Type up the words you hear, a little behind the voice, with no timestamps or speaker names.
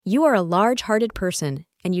You are a large-hearted person,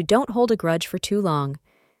 and you don't hold a grudge for too long.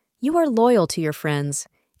 You are loyal to your friends,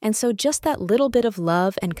 and so just that little bit of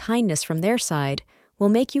love and kindness from their side will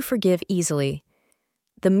make you forgive easily.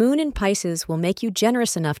 The moon in Pisces will make you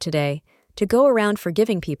generous enough today to go around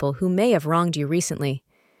forgiving people who may have wronged you recently.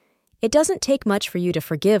 It doesn't take much for you to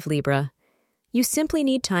forgive, Libra. You simply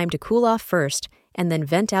need time to cool off first and then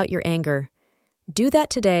vent out your anger. Do that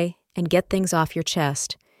today and get things off your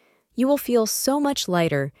chest. You will feel so much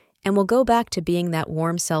lighter and will go back to being that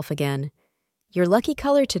warm self again. Your lucky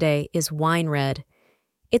color today is wine red.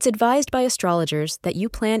 It's advised by astrologers that you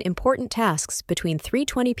plan important tasks between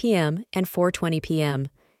 3:20 p.m. and 4:20 p.m.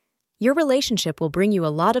 Your relationship will bring you a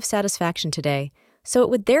lot of satisfaction today, so it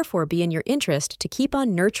would therefore be in your interest to keep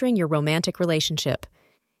on nurturing your romantic relationship.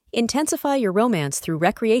 Intensify your romance through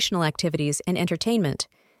recreational activities and entertainment.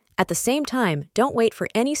 At the same time, don't wait for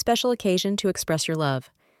any special occasion to express your love.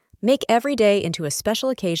 Make every day into a special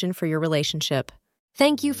occasion for your relationship.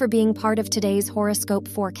 Thank you for being part of today's horoscope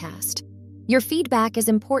forecast. Your feedback is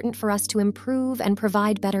important for us to improve and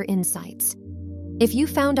provide better insights. If you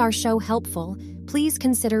found our show helpful, please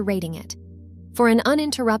consider rating it. For an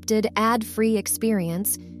uninterrupted, ad-free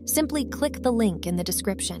experience, simply click the link in the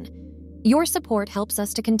description. Your support helps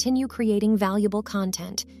us to continue creating valuable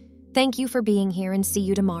content. Thank you for being here and see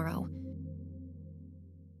you tomorrow.